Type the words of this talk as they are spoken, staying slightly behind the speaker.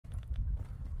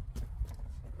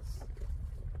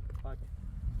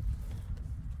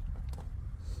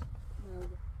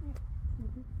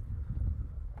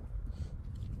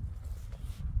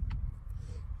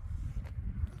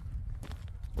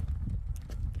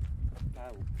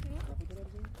او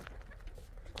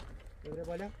ببره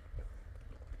بالا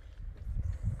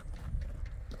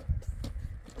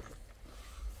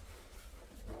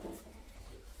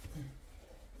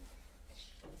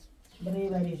برای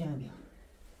بری جمع بیا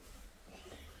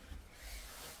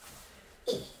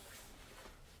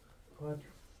خود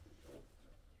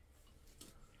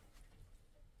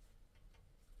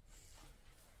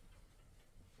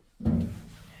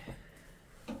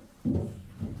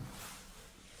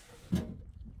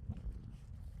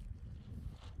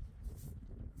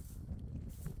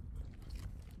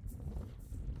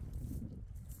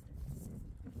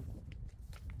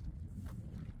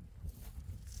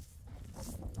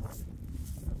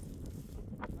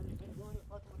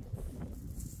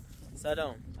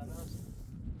سلام.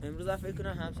 امروز فکر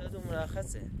کنم همسرتون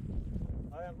مرخصه.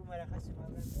 آره امروز مرخصه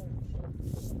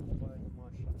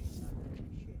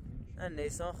نه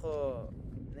نیسان خب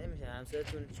نمیشه،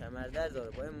 همسرتون کمردرد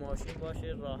داره، باید ماشین باشه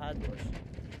راحت باشه.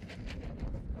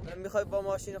 من میخوای با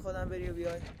ماشین خودم بری و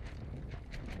بیای؟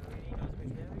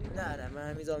 نه من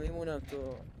همیزا میمونم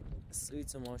تو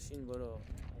سویت ماشین برو.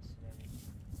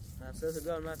 همسرتو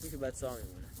بیار من پیش بچه ها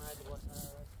میمونم.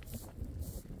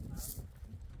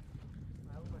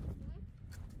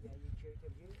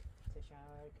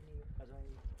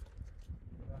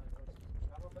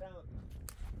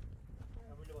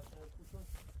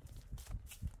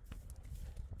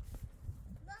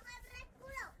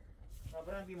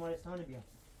 برم بیمارستان بیام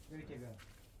ببیت بیام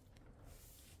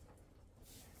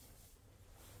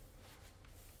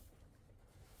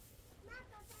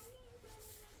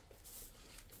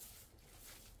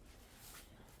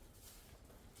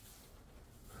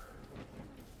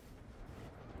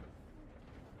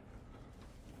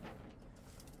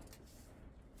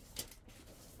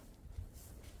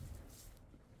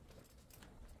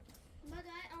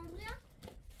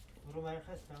برو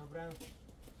مرخص برم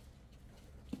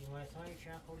بیمارستان یک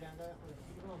چند خولنده خود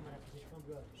دیگه با مرخصش کنم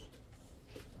بیادش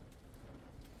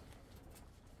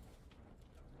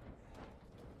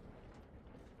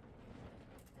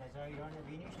غذا ایران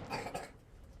نبینیش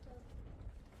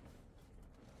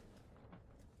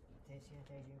تنسیه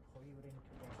تایجیم خوبی بریم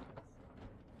تو داشت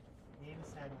نیم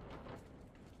سلام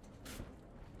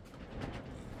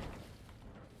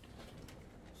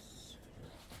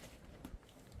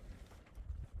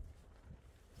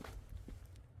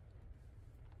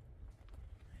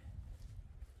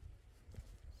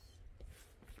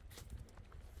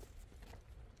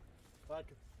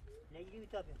Fatih, ne gidiyor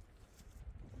tabii?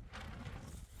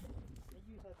 Ne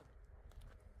gidiyor tabii?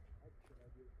 Hadi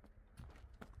şöyle.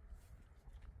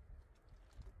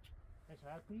 Ne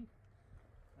şarkı?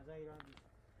 Kaza İran değil.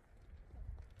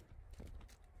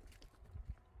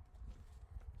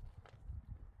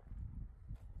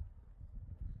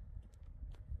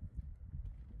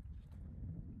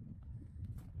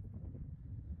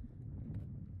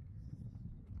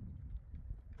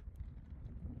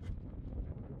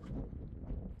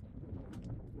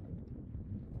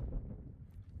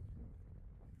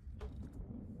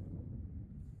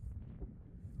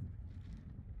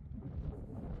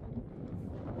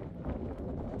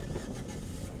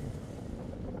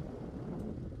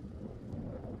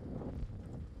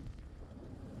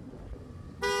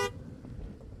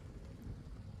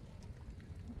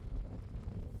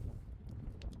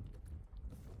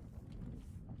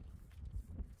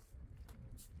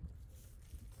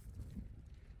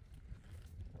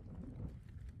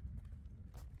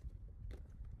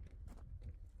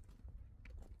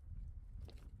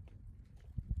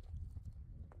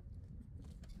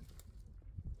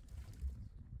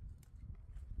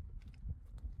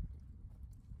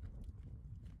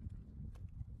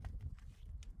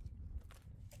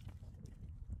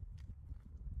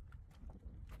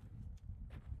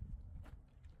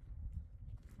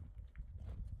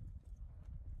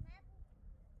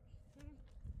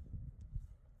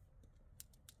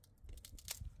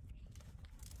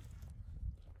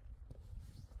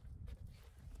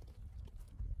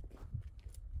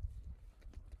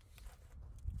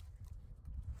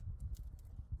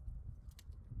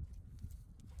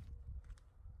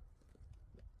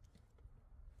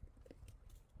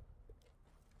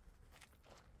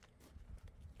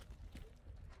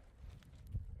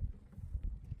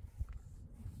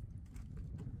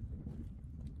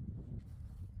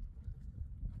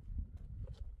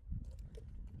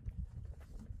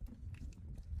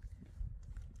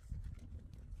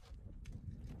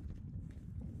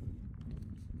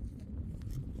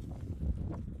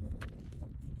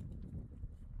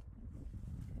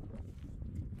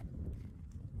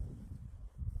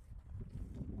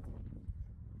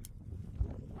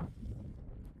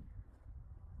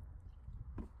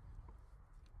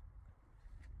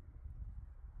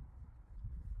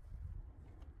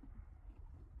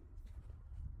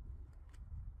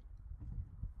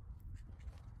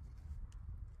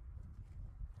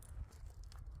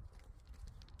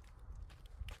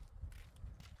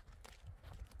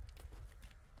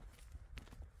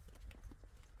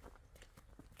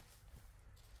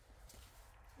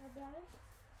 داره؟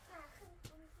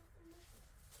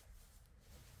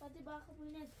 وقتی با خب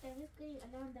اینه تمیز کنی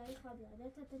الان داری خوابی آده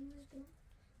تا تمیزش کنم؟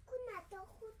 کنه تا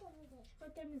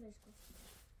خود تمیزش کن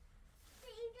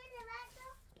اینجا نبرد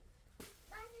و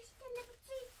بعدش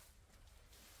تلفزی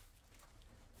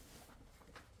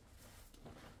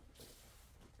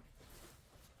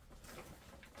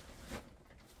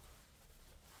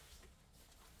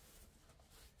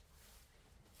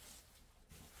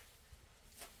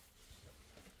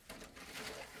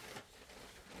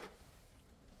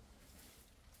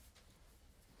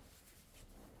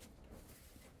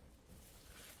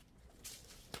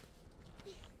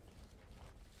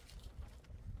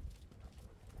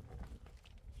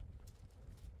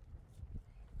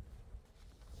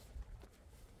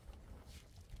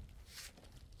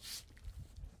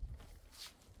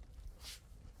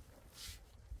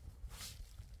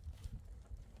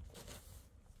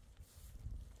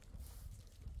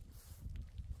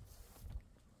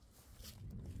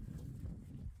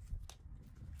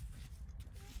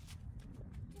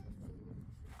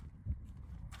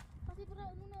وقتی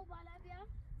برای اونو بالا بیام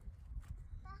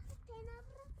وقتی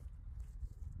تنبرا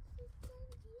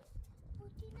سیستنجی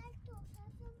بوتینل تو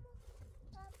سازمو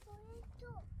باید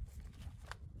تو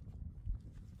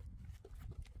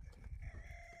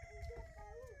اینجا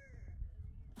قوی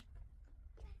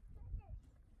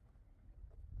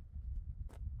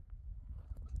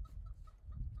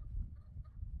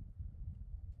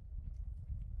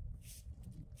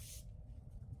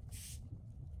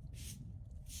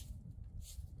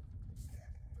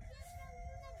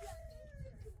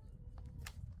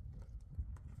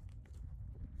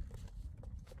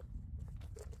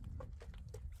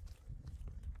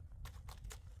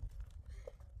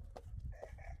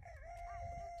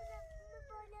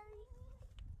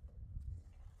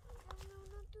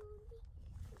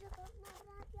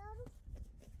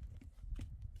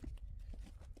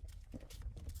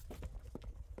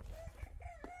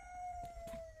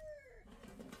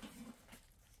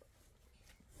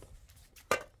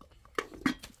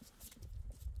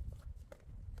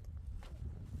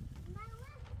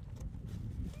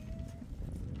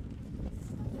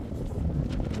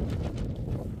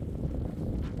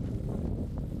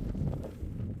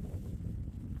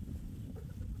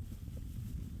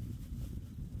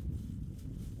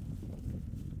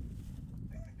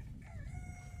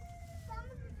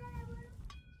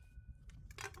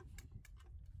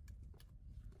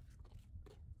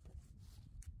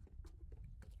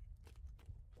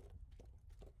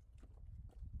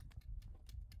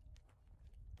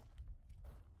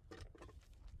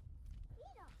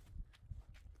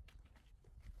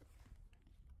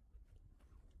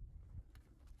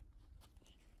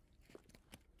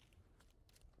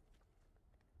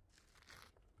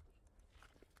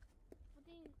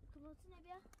وقتی کلوسی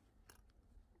نبیا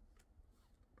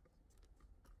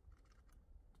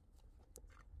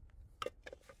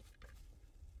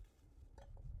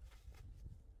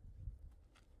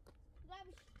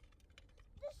گابش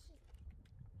دشی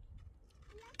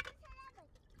لکه سلامت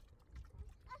شدیم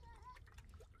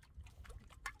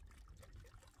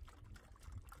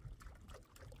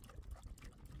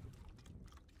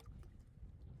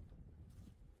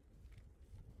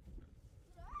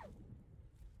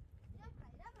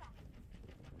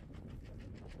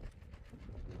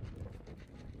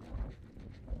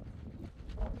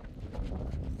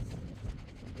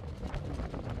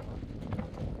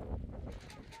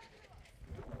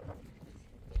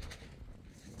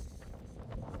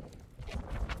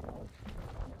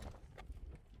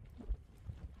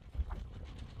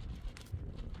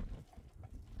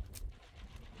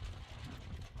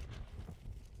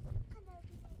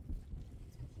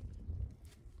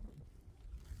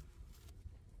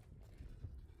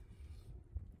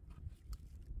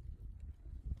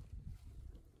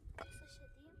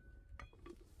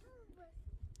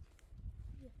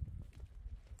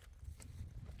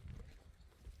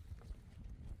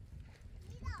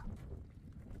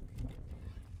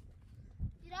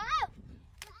Mira.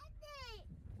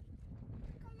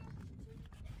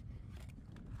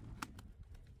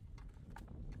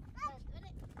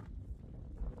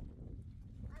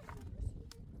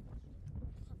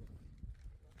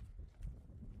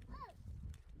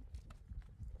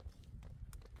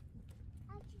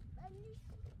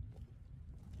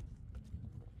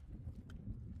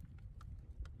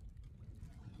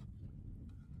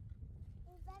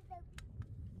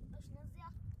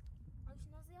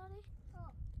 آشنا زیاده؟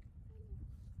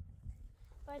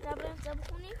 باید بریم اینجا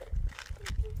بخونیم؟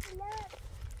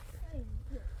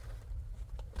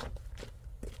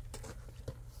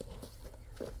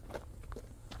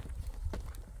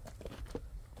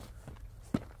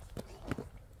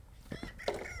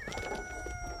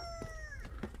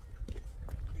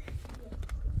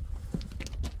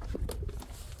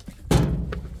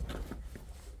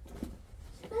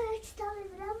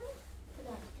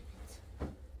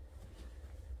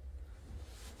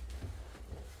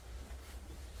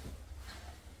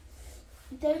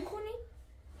 دیکتایی کنی؟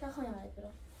 نخواهی آمد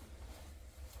برام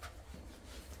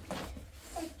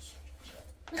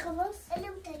خلاص؟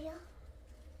 علم دریا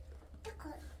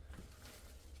اکار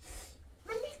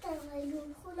من نیستم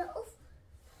علم خونه اوف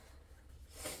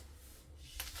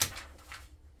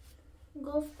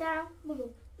گفتم بگو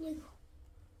نگو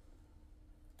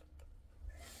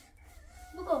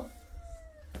بگو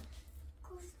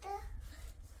گفته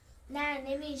نه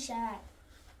نمیشود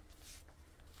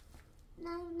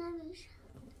نه نمیشه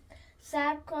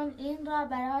صبر کن این را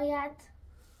برایت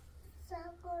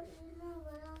سبکن اینو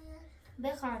برایت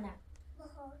بخوانم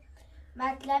بخور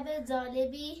مطلب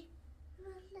جالبی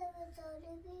مطلب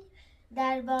جالبی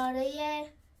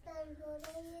درباره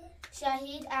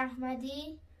شهید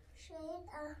احمدی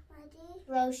احمدی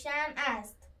روشن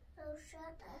است. روشن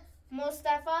است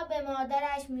مصطفی به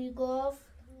مادرش میگفت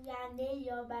گوینده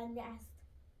یا بنده است.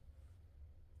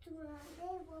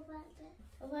 دورنده با بنده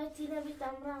بابا تیره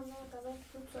بیتم را همه قضا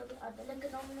کتوب سادی عدله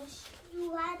گدامنش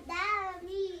دورنده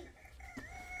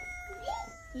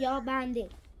یا بنده یا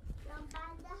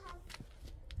بنده هم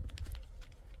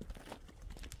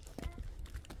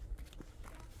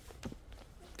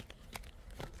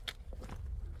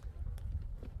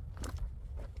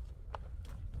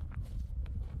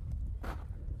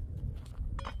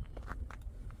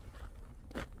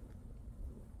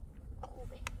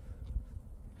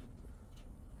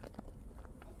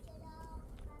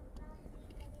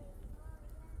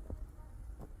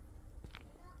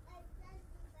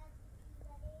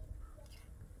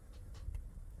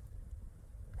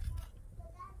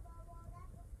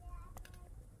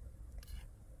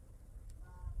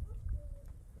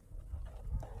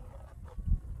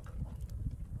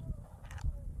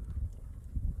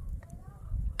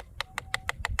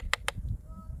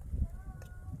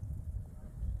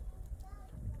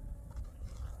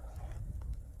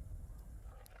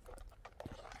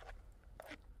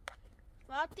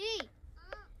فاتی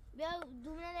بیا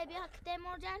دومنه بیا کته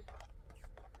مرجان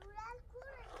دورن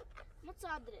کوره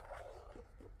متصادره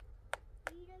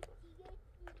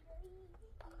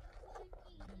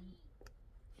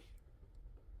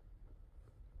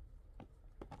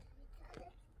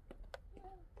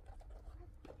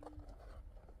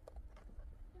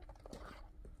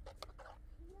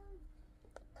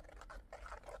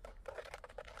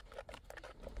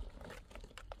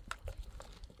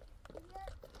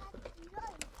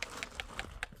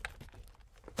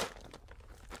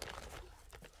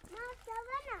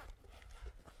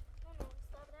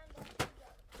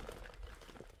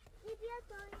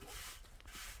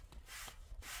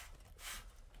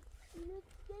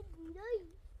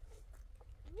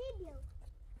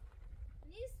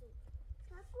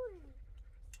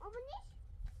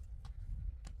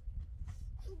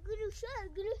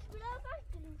گروش بلا باش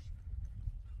گروش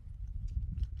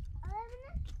آره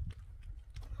نه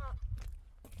ها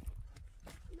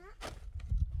نه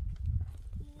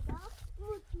ایرا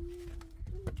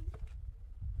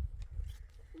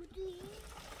موتی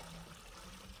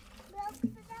بلا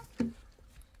بسده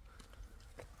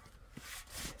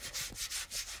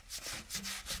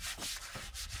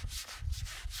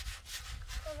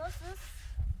خلاص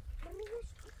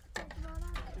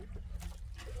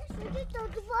تو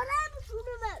دوباره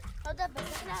میتونه من هذا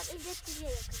بس احنا اجت تجي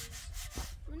لك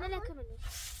من لك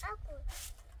منش اكو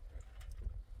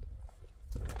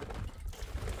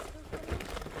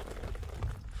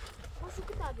وشو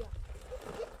كتاب يا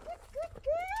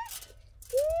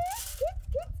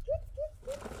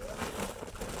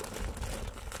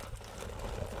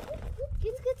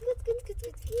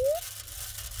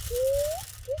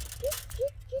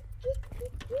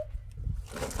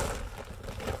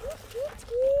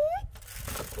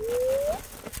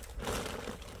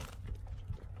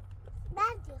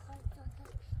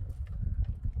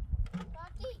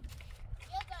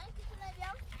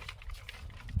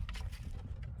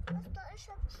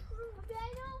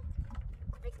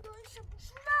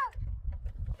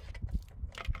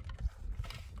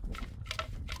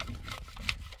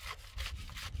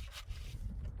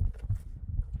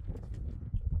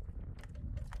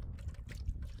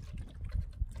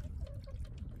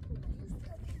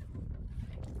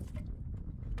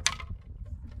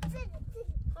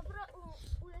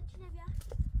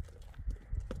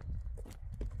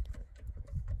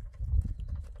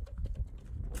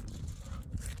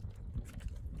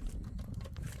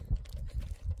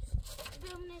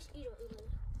منش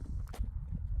ايرو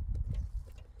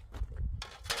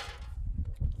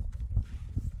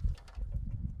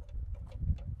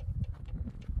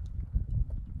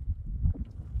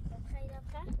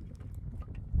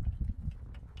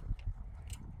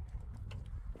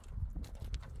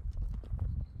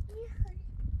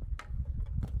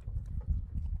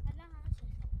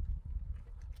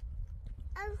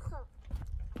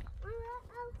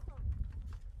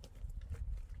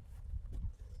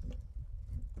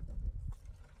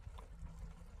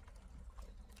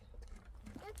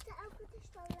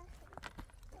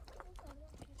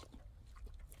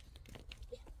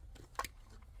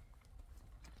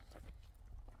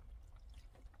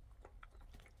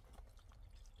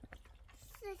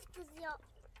Kızıyor.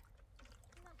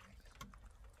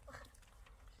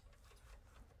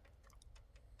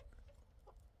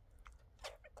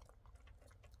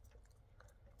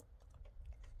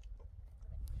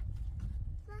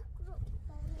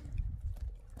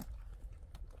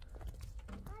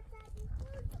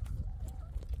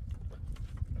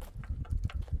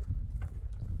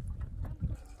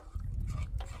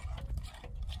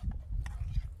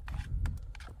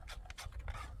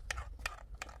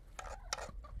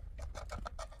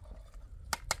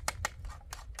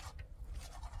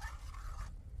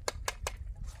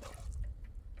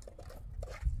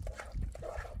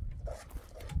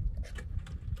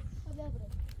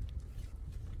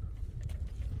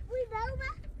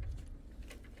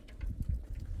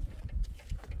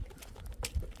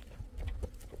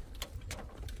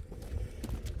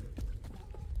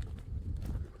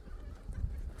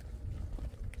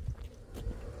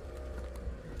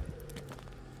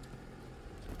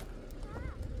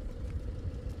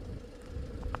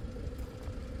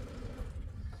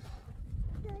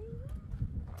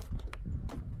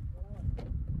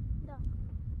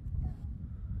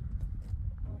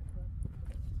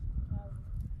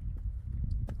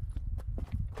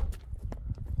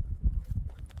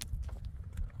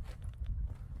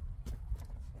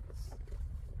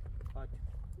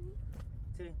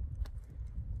 Sì.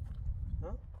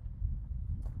 No?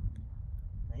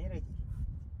 Non era di.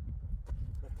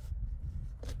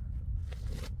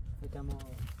 Vediamo la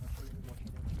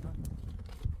macchina.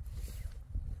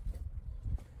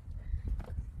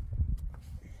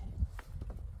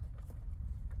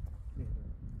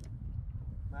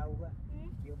 Ma uva?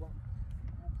 Io buon.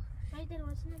 Hai del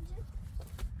maçına bir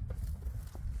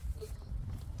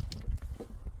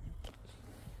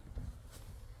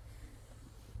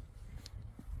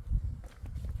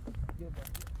Io buon.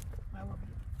 Ma uva.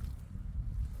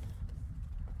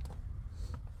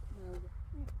 Ma uva.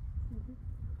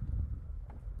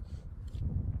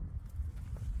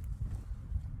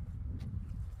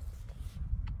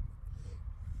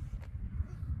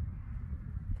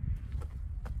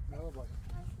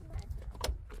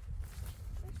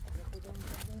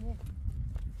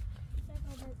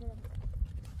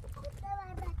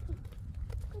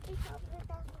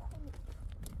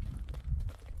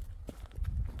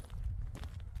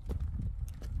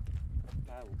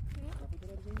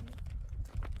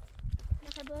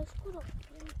 Acabou escuro.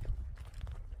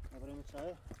 Avremo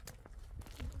sabe?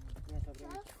 Ne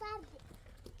sabremo.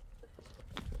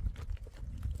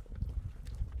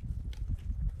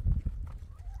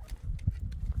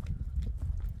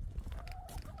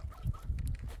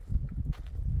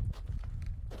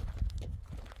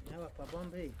 Ne bak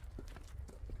babam bey.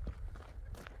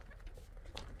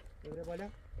 Devre بالا.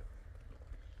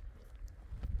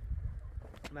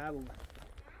 محبوب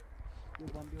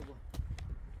بیا بیا با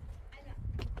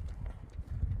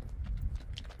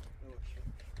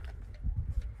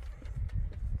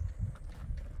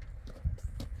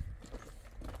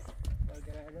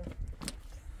برگرده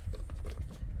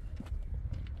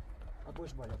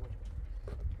باش بالا باش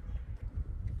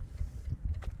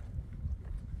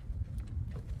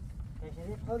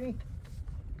کشیدی خوری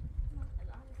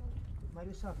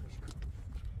مالو صافش کن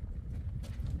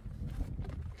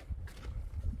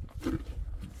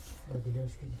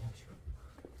دیداش که دیداش کن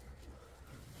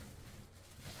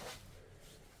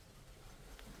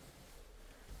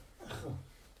خب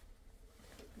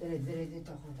درد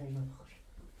تا خون تاینا بخوری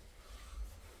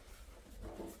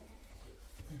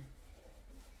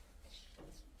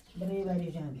برای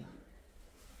بری جمع بیا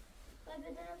باید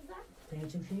بدنم زن تایی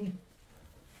چم شدی؟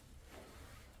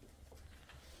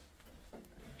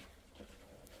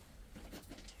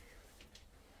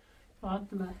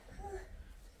 فاطمه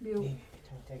بیو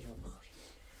تا تاینا بخوری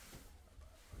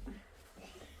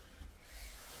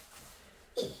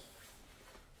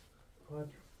خب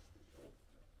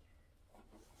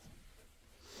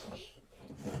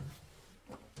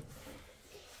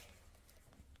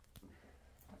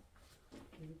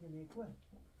quoi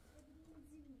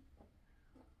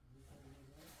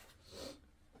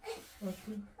Ok.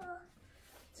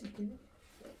 C'est quel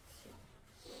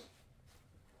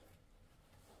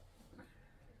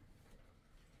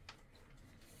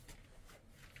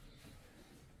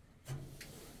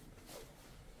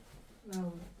Ah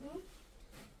ouais.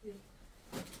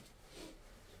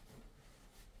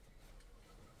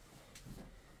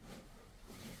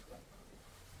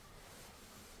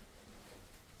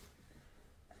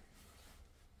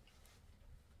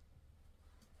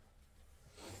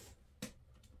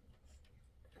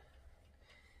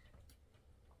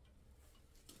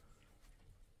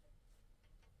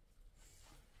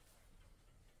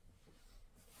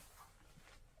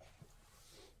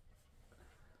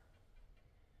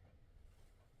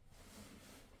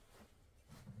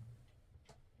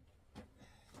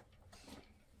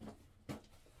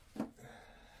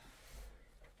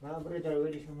 من برای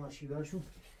دارویلی شما شیوهاشون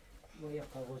با یک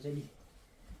قاقوزلی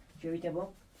جویده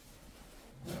با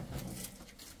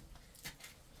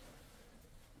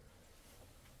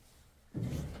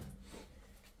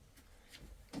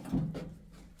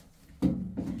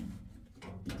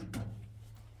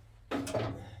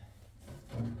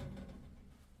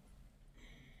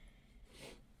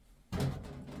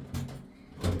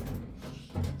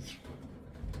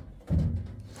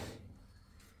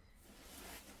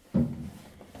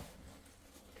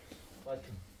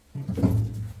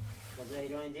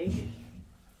Orientation.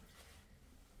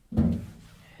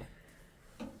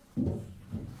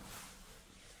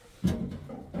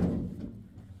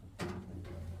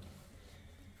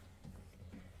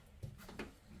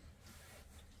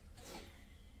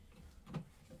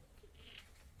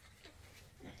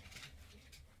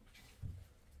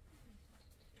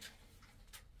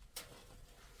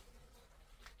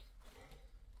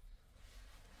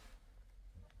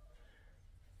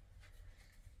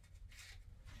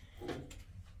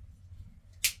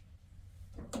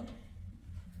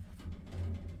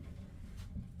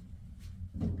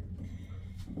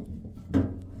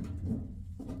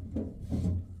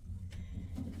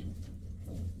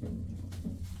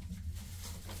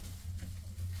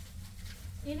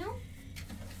 اینو؟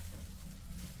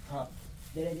 ها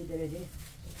درجه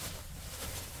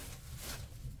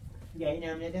یا این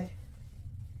هم ندار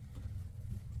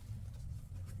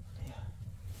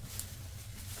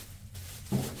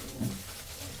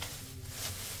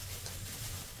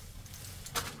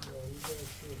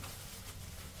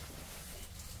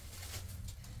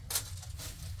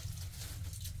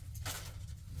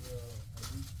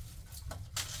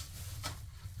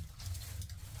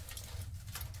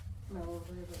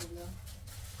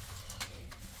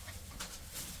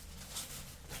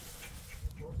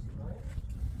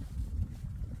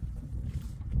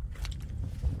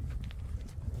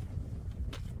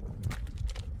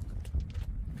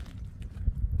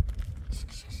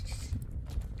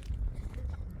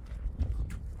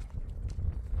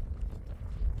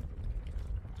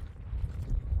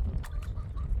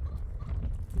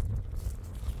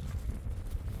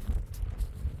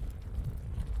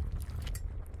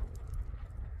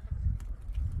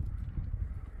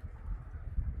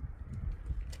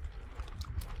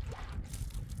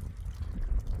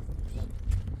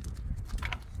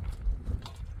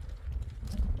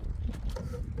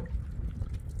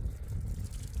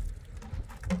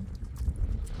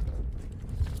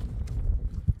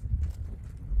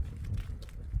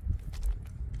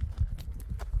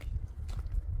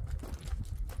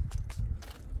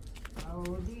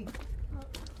آوردی؟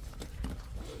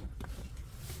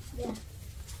 بیا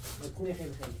بکنی خیلی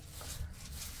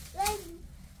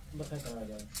بخیر کنار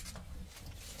جان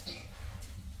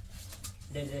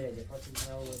ده پاتی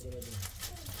نه آورده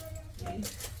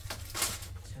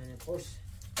سنه پرس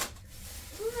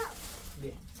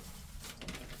بیا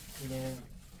اینه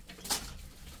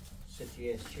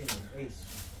ستیس چینه ایس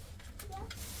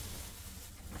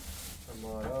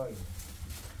امارای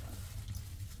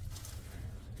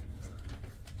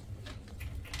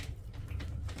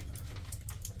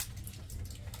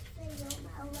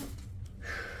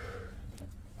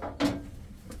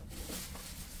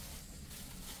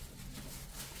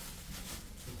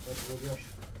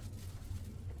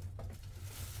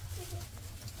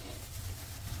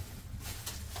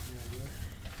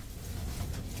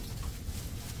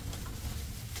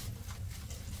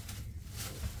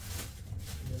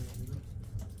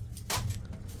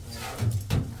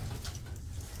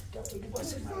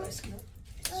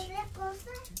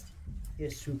یه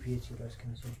سوپیه چی راست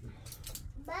کنه سوپی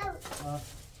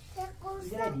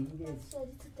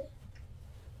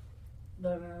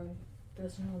Dove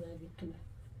persino le vittime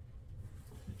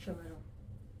c'erano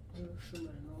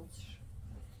sciumere noci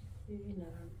e in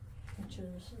erano non c'era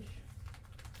nessuno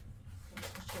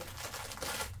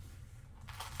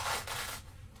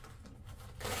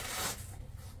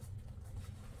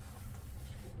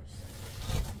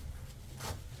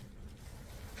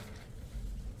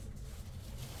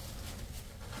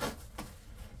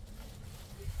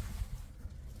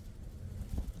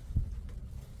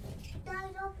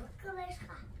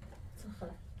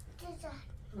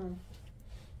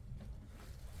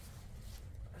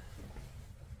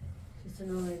se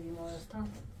non è dimostra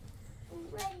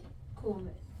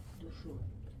come do suo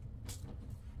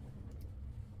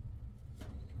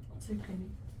c'est que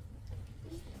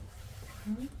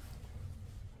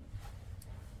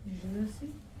je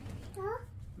aussi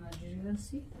ma je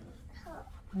aussi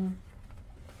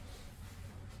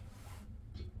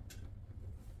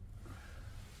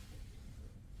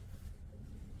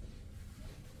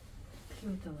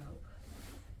Muito bom.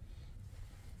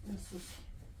 نسوسی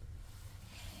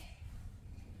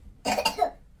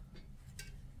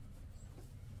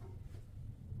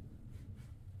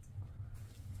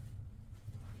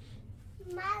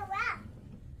Mara.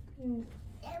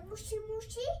 Mushi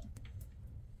mushi.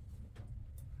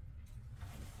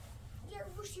 Ya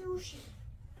mushi mushi.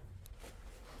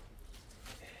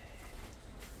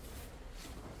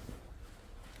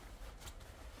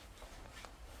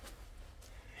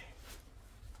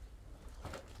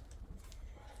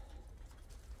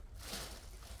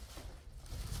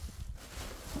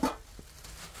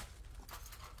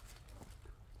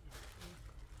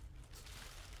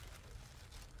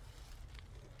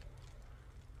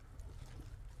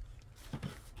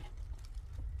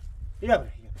 بیا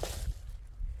بیا.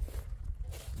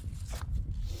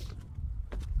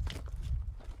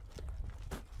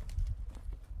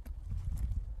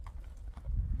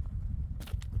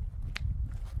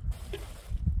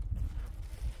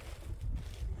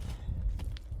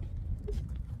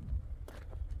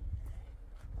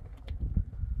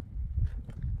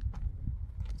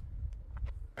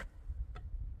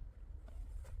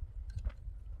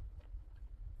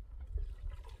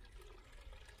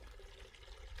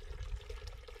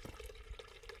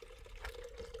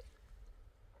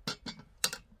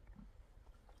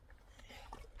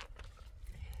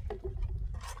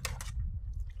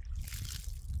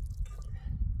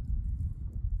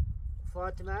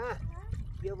 فاطمه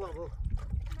بیا بابا.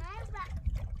 Mara.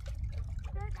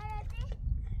 Dört aradı.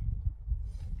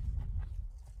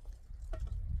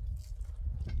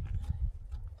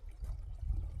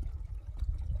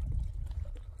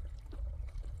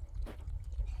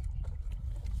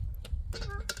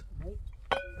 Nej,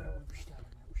 bara beställa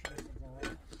mig och köra det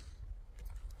där.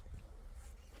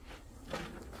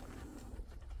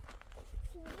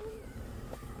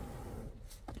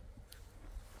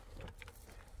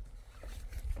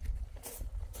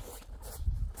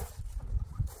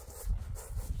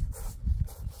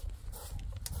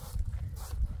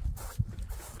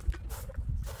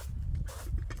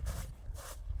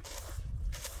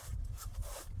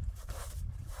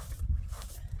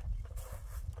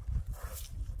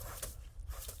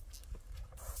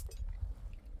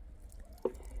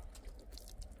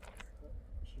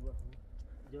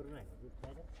 Giornale,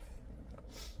 guarda.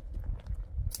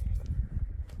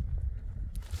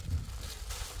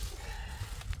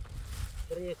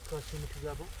 برای یک کاسه میشه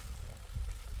زبان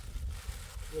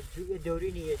یه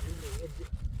دوری نیه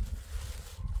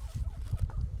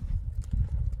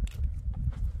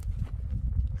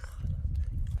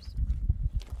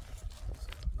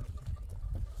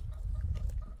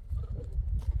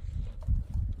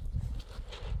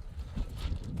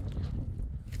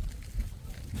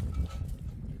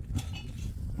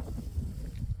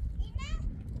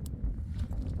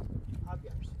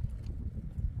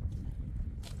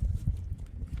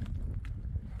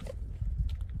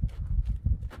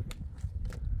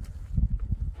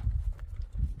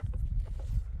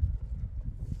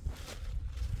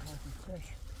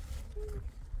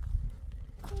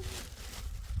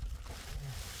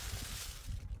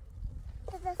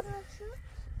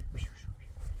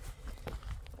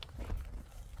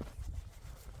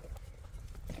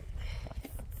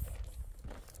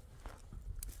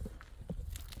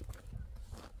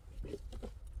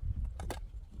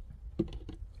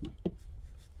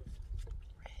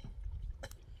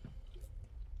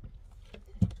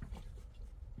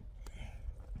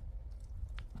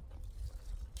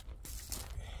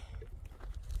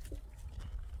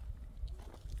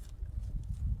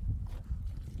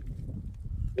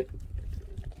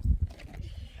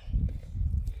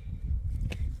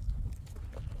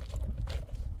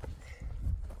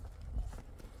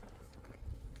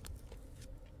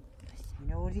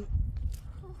نوری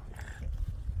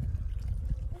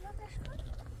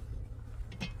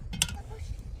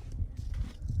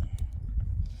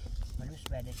منوس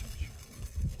بعد چی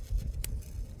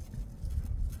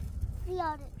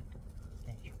Ziyade.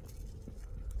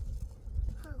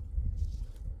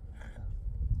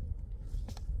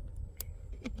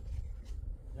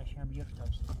 Lasciamo gli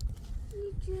ortosi.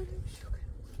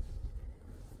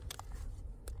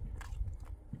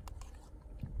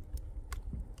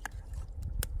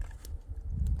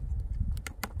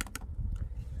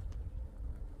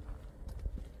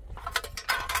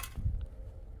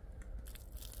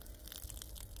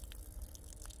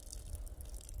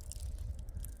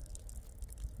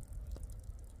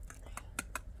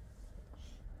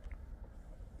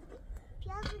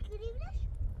 Piyaz götürebilir.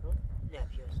 Ne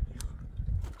yapıyorsun?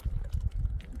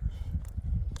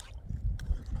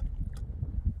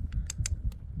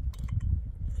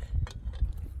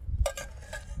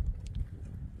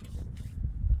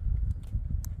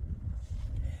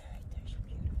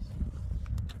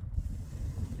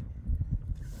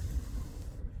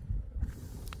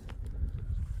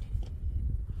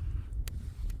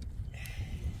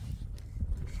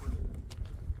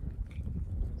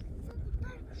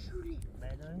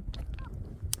 نه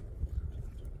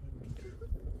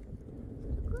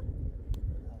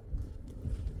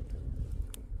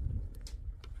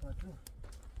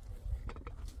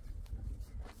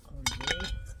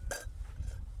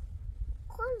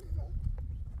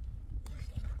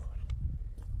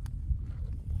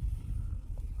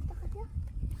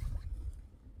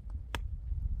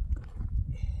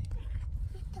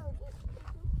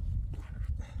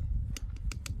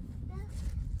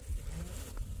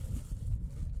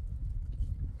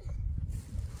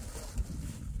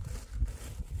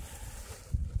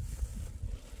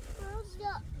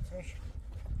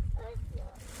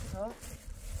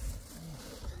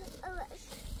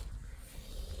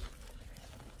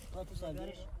فاتو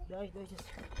داش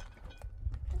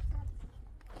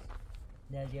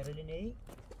نه جرلی نی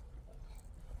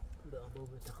به ابو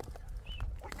بتخاطر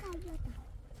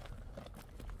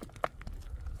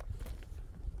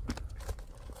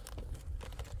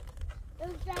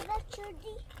زبط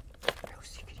شدی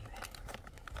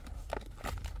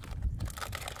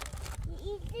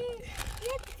ایدی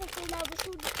نمیشه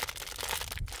لابشون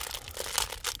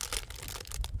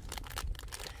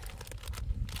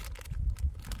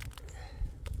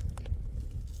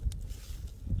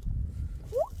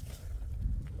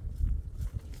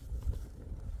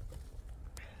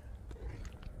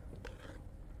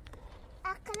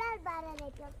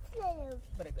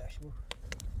برگاش بو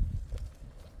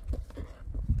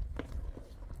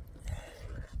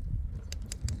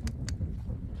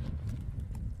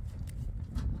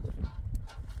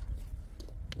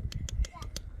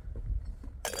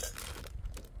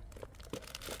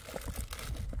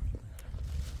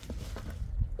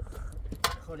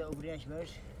خورده اوبریش باش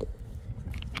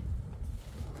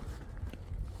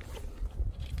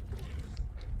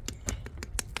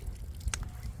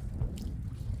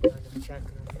چند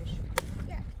کنمش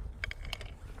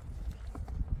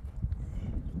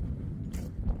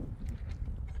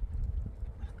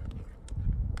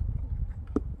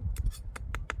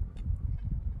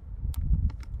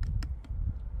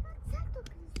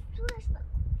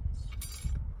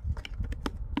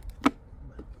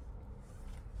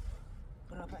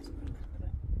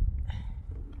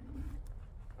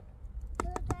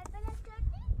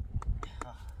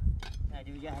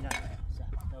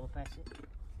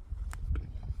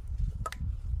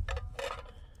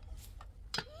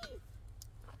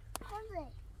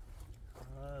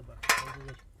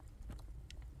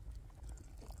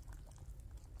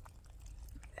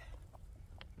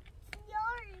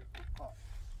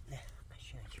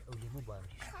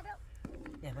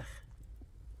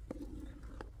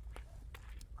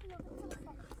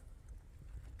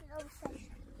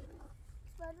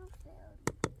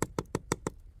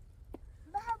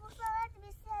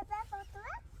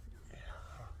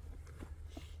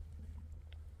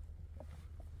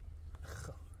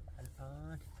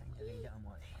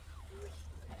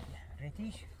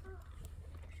ريتيش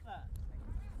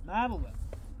ما ابو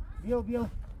بيو بيو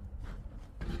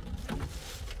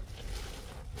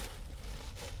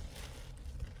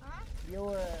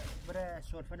بيو برا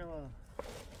سولفنا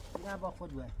ما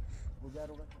باخذ وين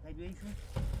وجارو هدوي شو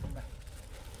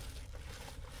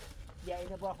يا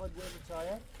انا باخذ وين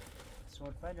متصاير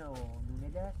سولفنا ونونه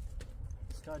ده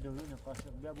استادورين قاصر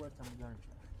بيا بورت مجان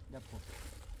دبو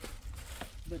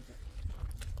بده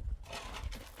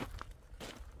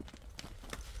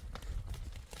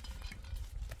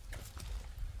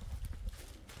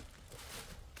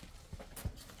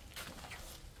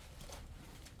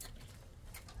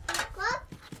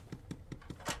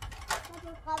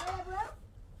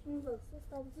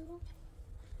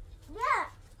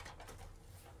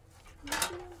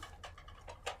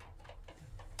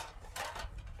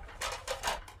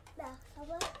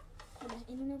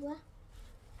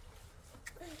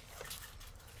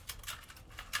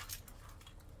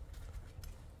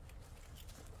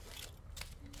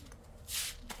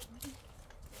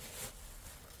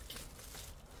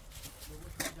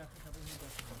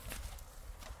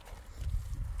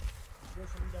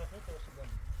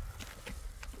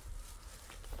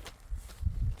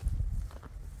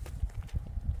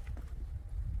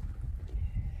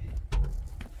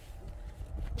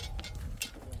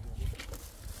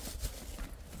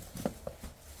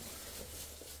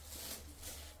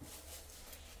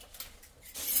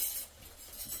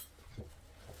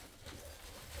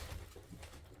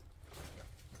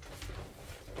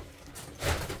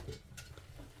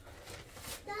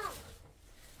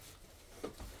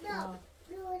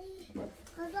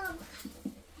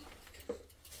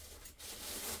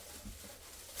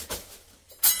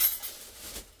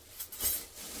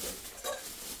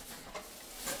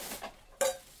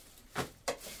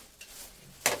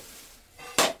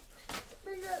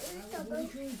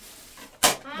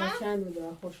بچه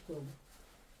میده خوش کنم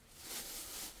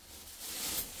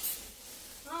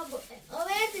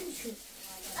آوردیم شو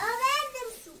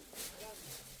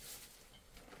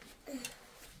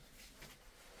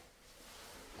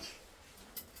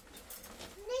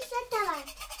نیست تمام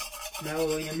نه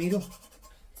بابا اینم میرو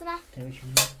سنا تبش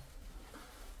میرو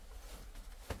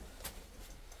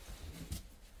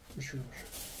بشور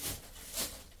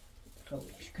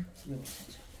قویش کن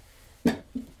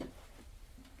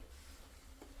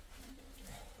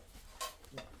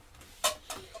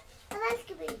اول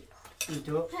که بریم این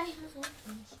تو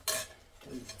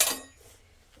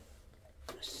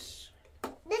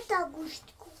نه تا گوشت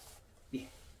کن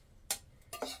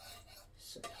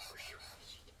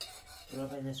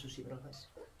برافه نسوسی برافه است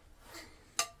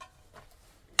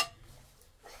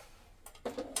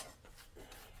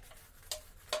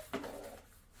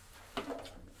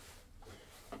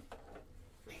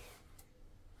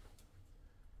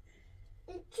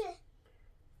این چه؟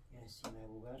 یه سیمه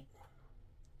بوبر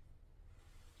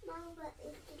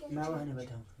من ما هنه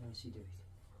بدهم نسی دوید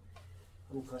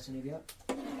او کاسنی بیا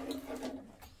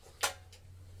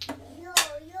یو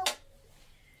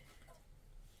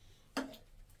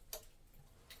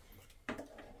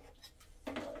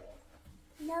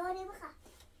نواری بخواه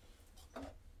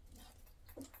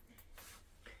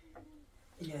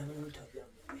این همون رو تا بیام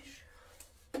بمیش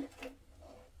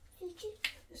چی؟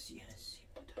 سی هستی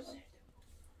تا سرده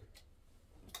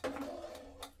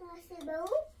ناسه به او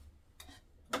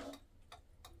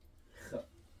خب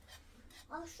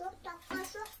آشوق تا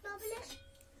قاشوق دابلش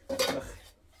بخیر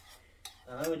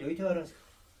اما با دوی تا راست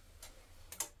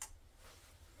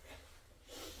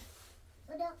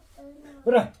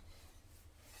برا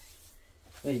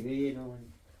ای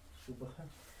نامان سو بخیر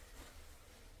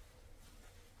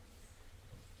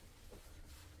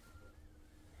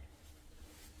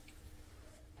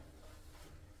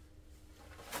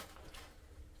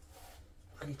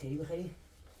خیلی تری بخیری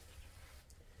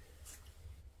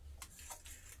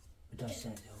تا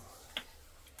سرده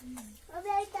ما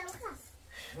بیایی تا بخواه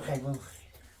بخیر ما بخیر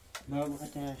ما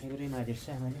بخیر خبری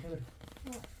مدرسه همانی خبر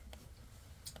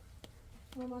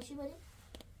ما ماشی بریم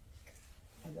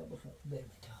اگر بخیر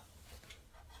بریم تا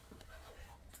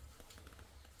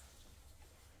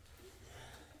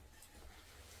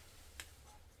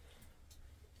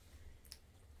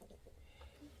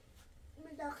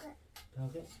من داخل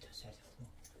داخل تا سرده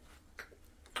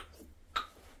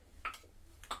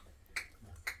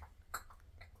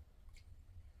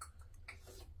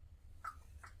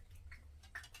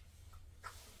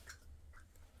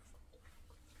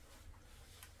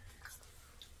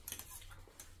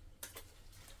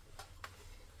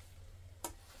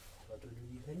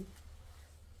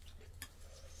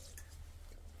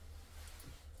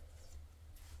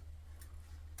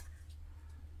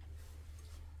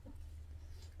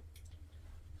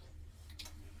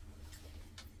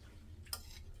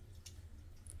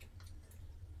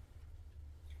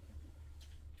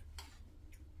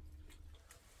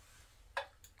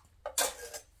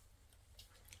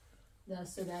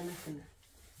دست در نکنه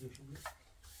بریم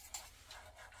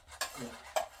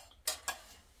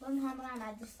همراه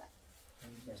مدرسه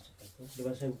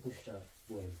لباس های پوشت دار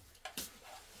بویم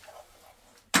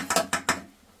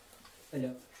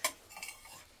الا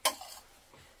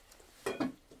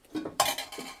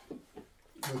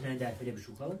بودن در فیله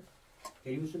بشو کار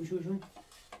کلی بسو بشوشون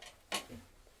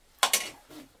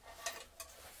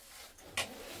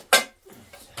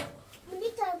منی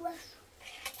تا باش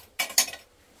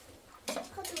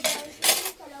خطو دارش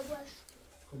منی تا باش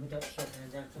خب بتا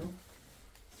شد در کنم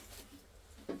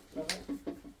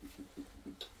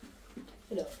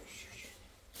الا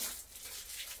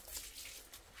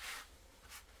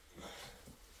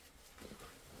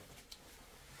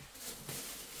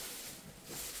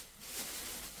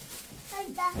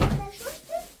هی داخل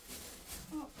نشوشتی؟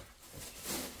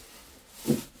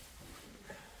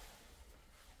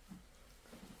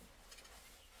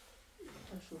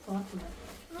 شو فاطمه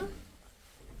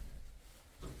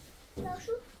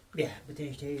نشو بیا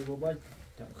بتنشتهی بابال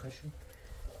تا خشو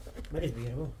مریض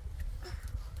بگیر با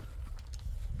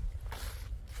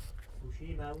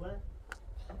پوشی معوه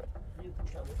یه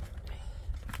پوش نبود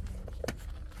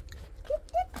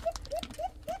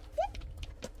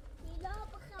بیلا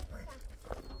بخواه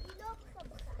بیلا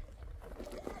بخواه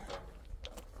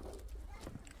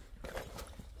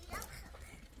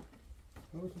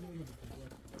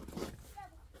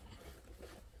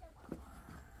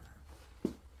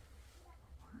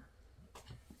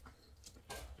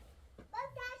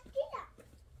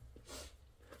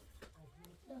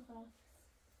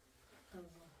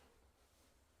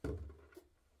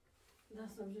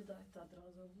دستم جدا تا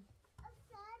درازه بود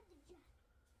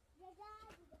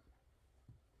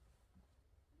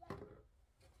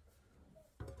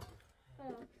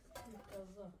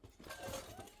تازه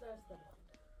درس داره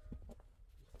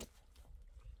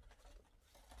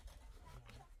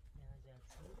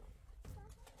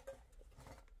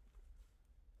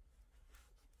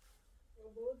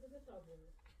بود دیگه تا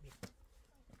بود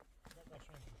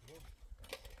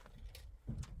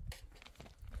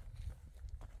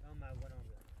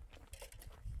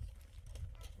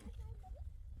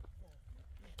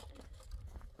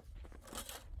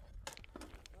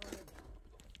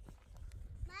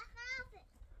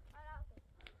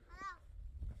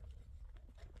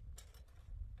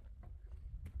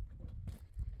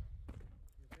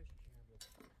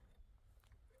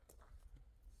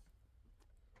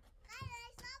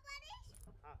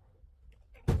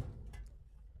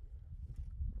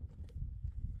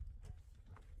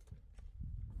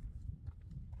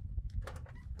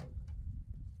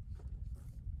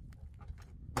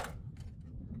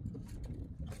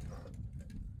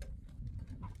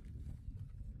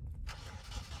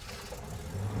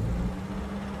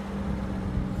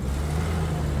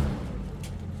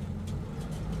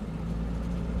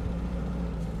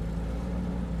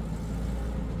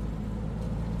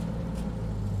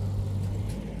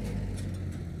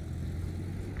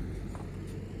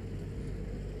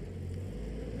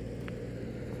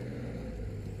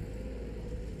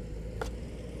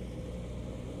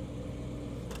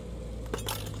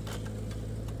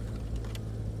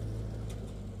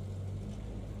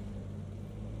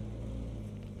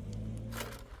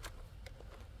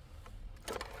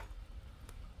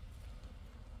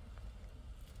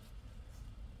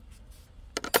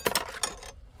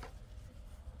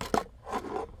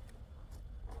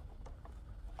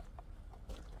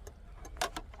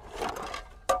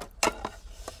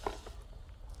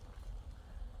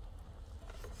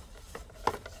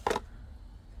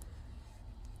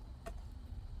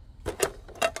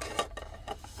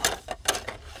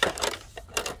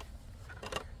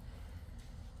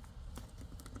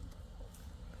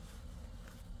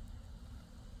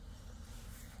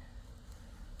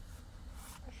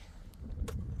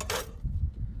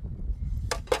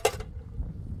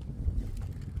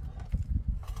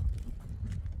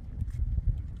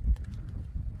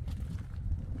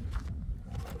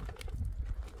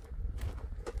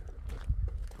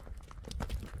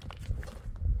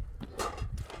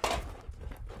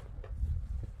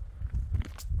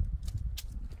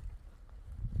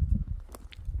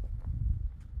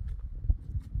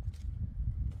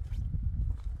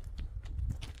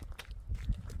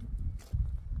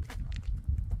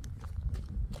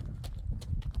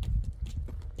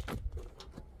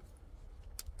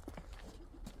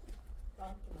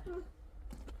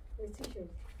چی شد؟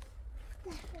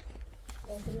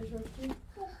 آخرش رفتی؟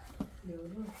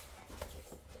 یارو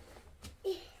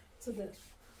co da?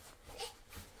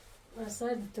 Ma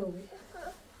sad to bi.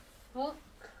 Ha?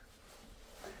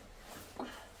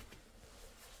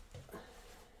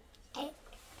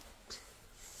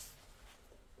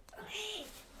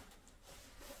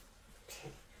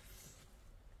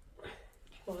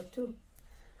 تو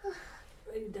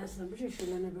این دستم بشه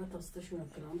شلنه باید تاستشون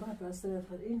کنم باید بسته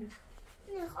نفر اینه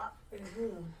نخواه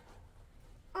بگو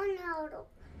آنها رو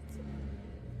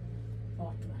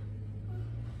فاطمه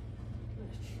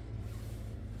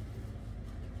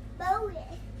باویه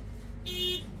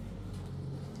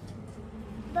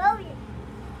باویه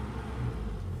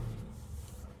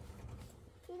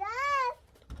پیران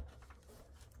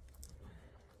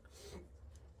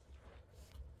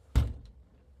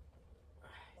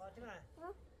فاطمه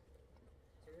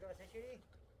چه راسته شدی؟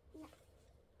 نه.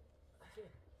 چی؟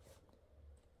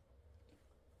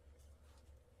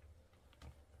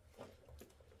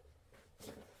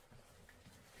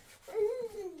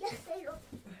 خیرو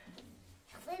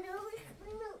خیرو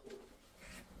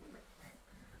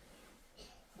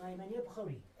مایمنی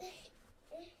بخوری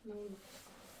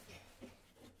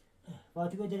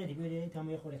فاطمه دلدی بیده تا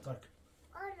می خوره کار کن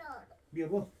آره بیا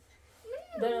بو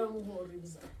درم اون باری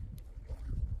بزن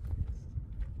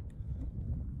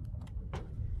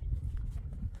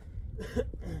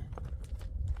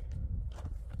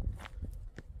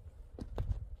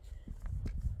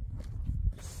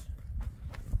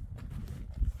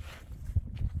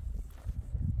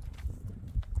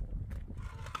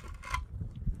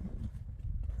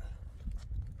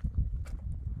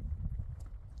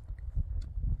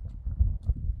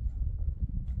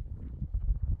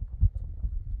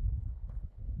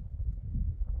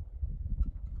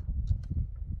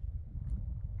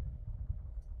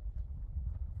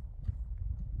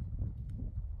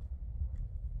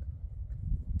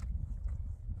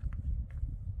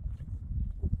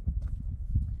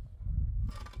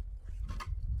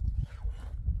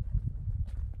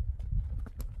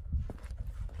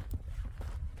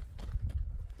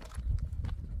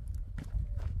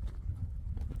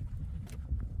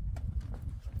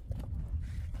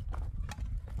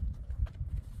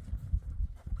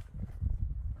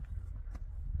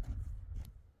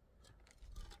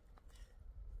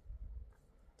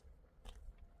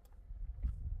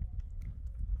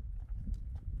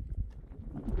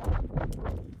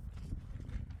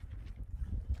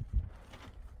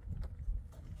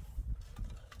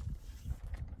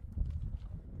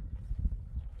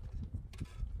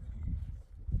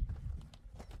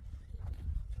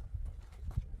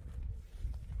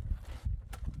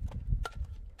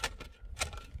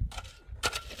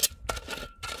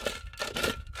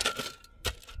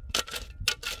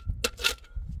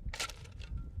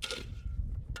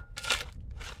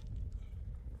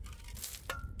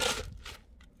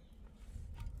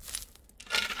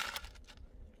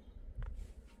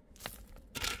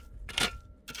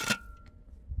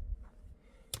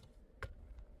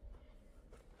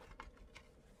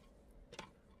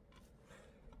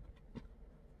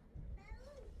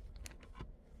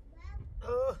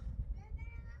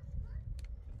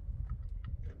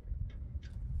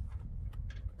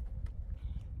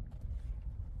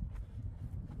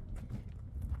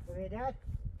ببینید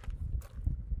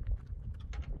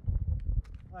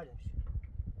آرش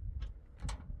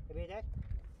ببینید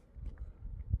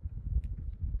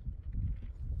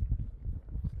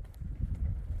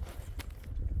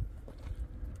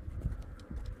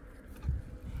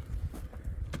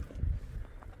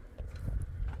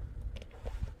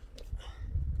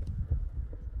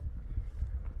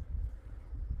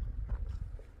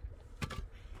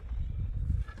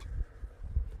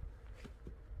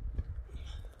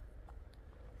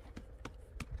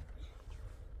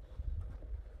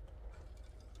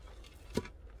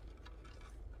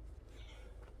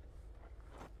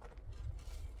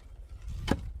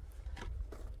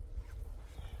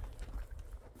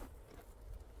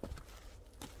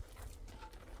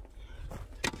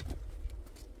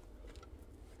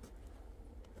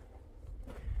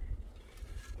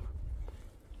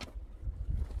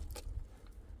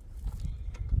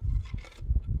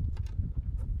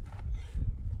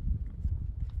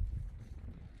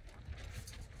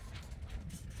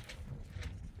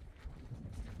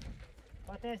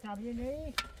پاتر سبلی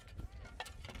نی؟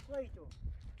 وای تو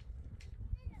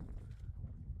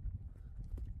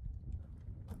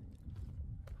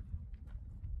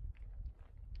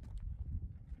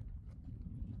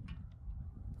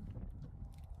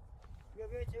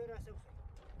بیا چه راسته بخیر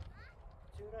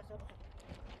چه راسته بخیر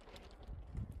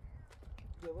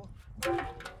بیا با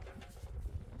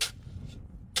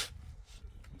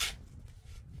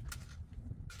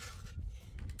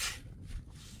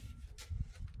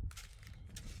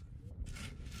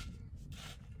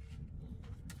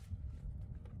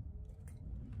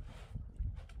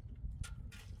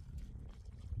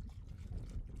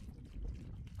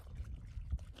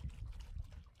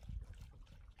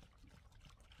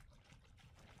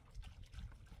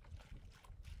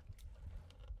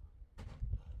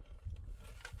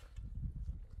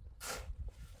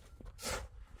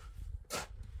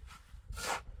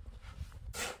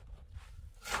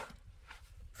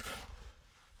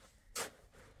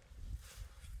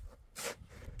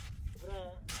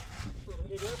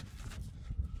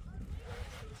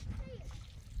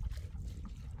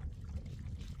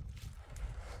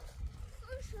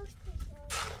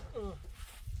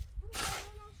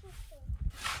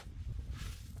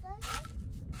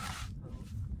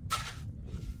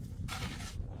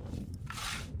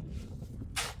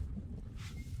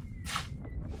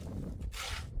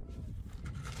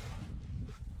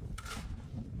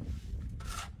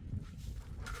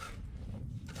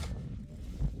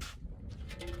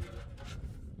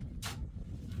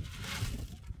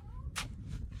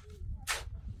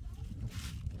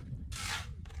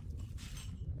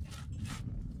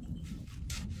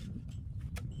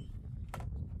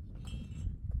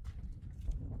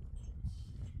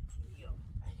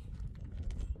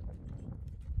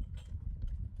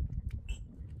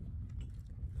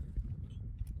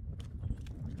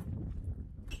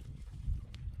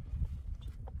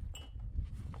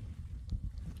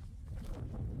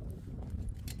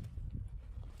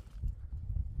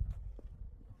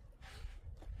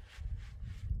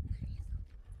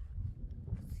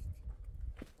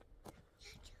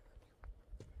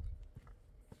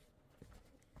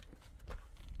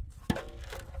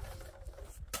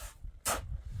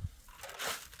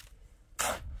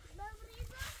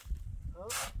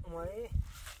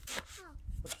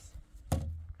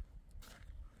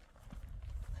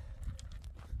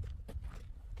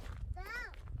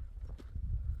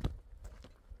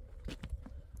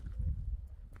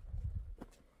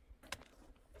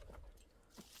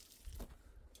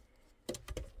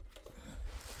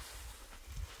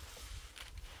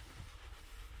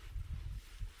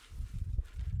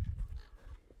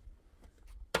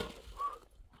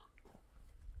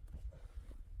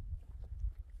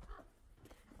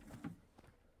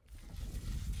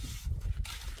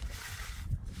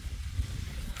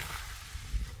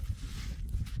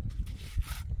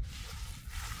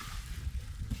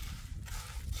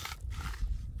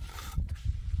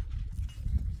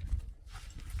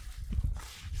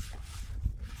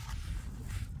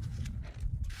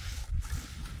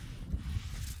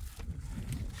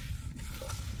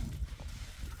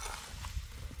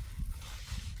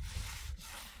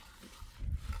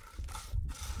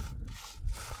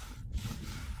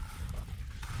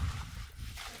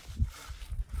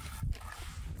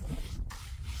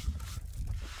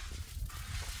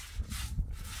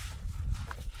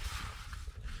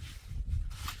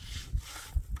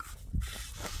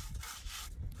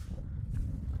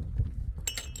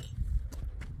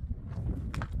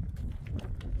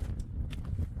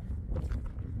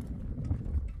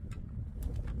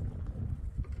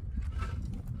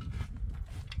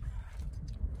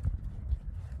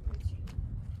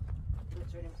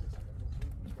söyleyeyim size.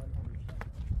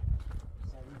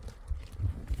 Sevdim.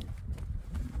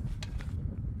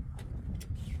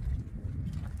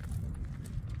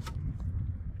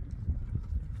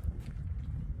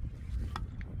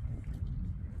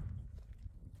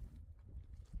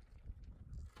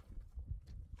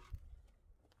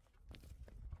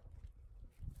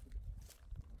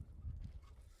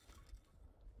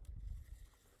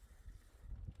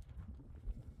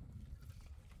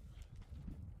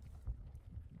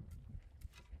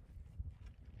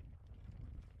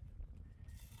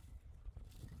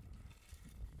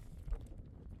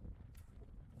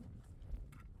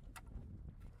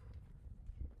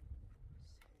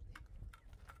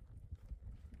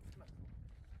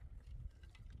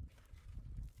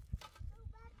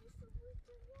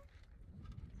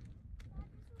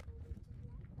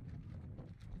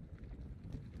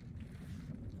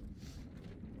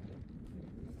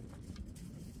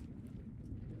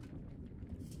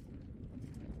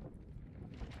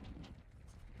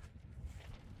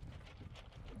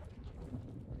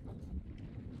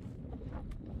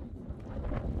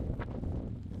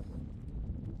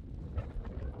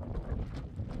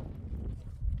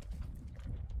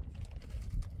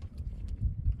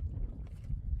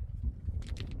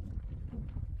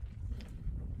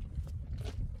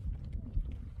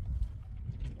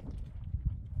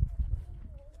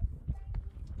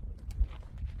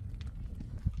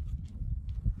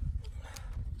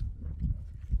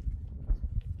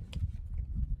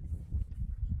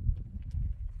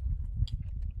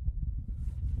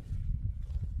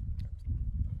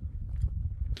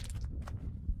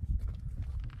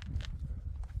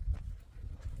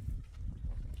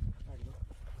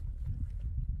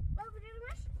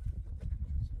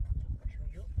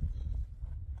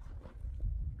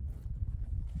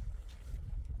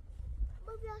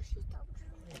 Yaxşı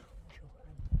tapşırım.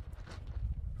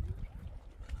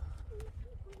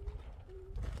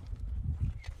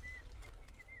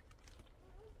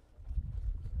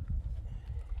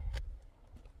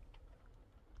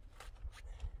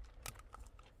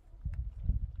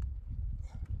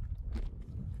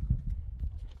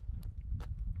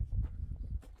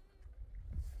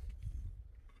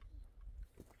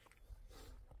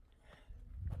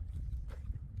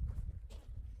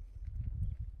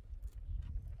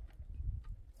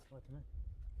 فاطمه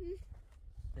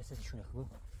رسیدشونه خوب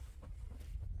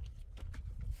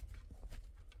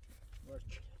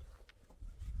باش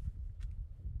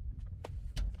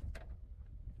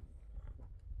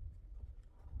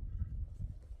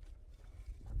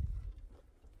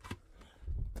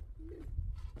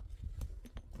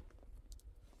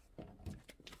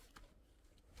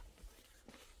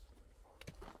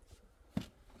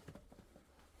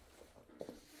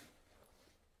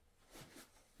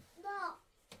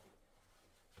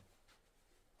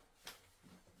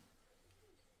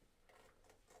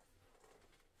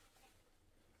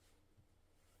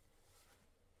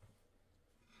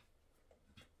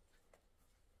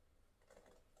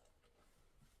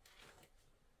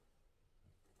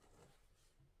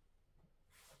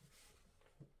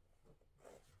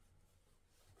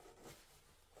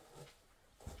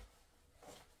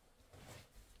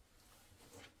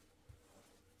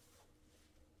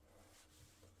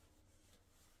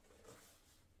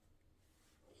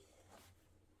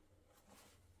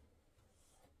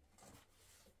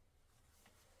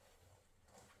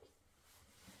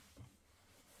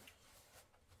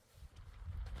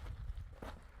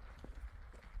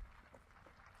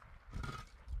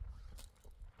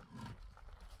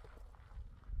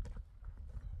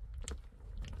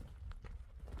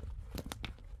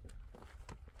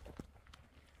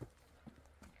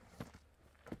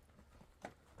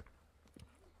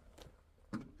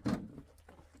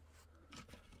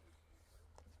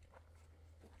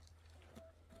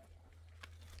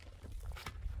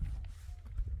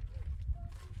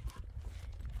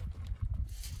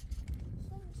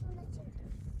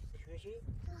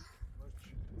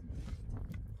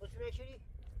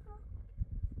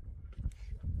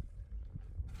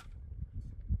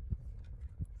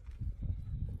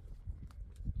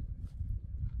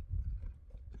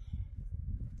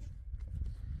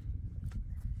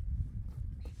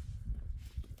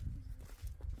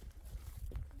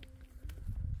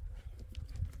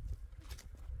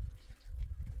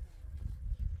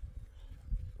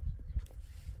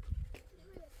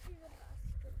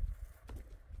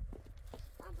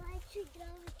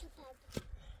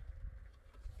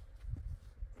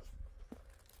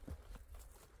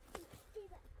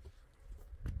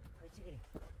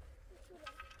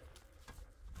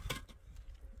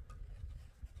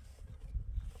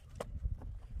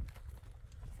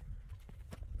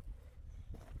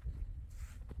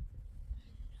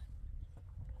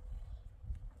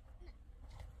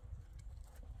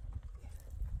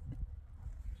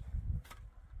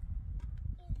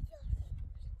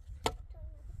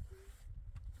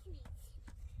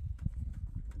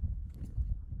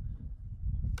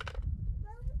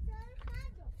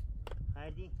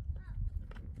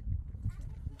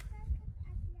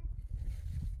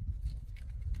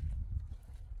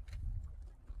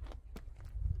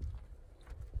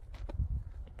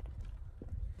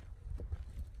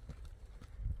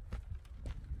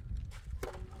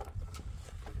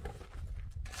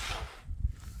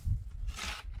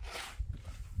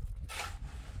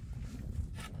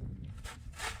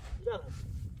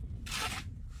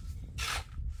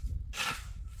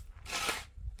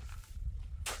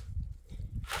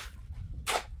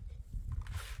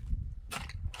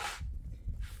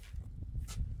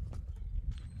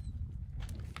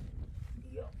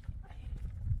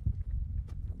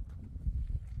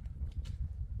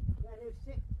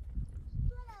نفسي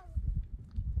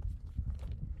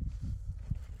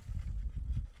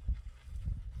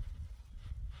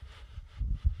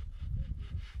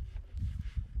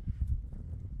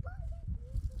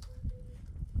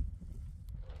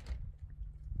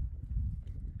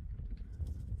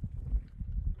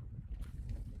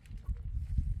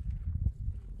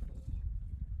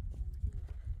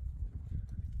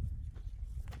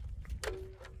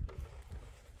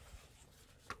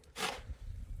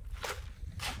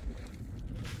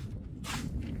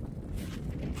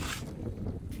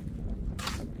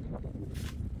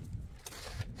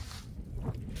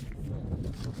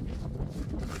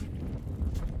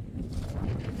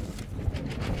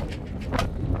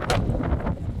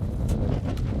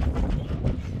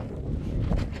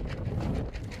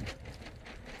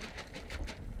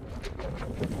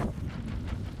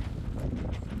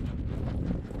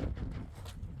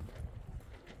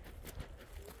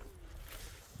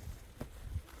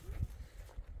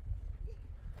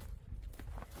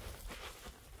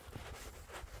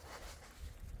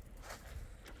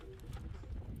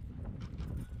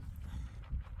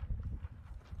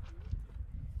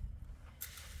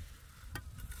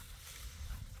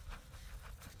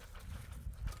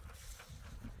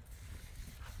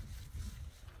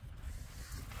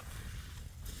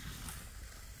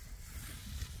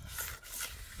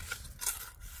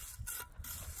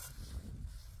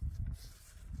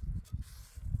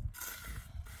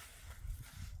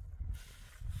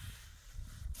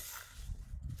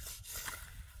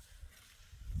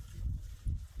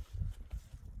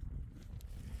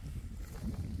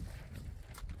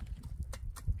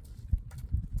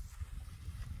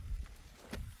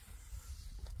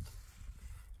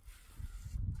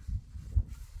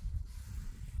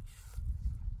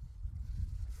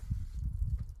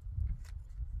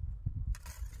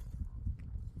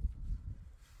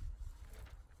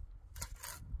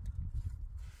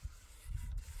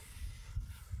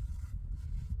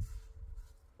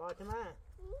فاطمه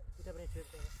بیا بریم چه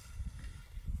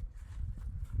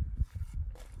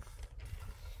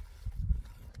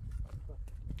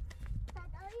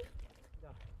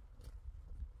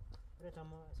برای تا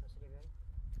ما اساسی رو بیاریم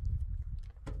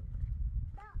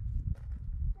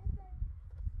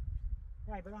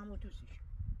نه برای همون توسیش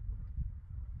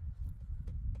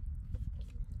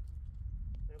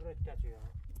برای تو تطویه ها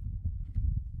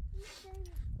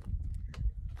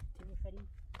چی میخری؟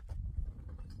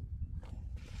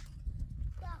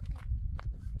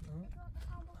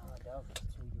 داغ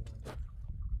سوی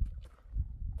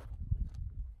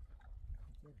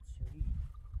سوی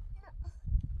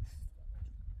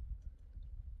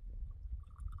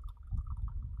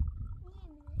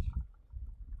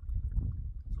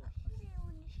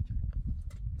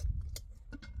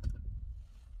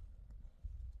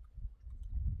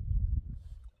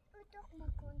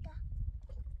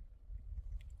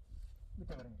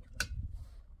بتبرم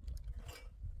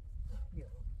بیا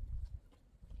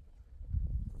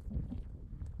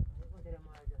مدر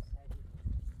ما از سعی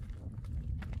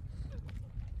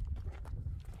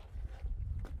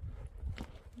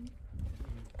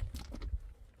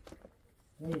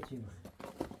نه چی بود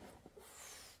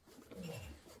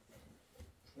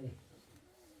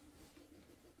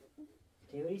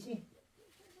تیوریسی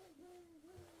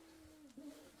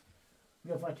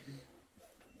بیا فاطمه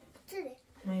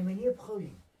نه منی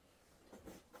بخوری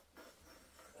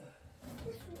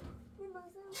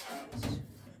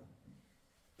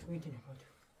میتونی فاطمه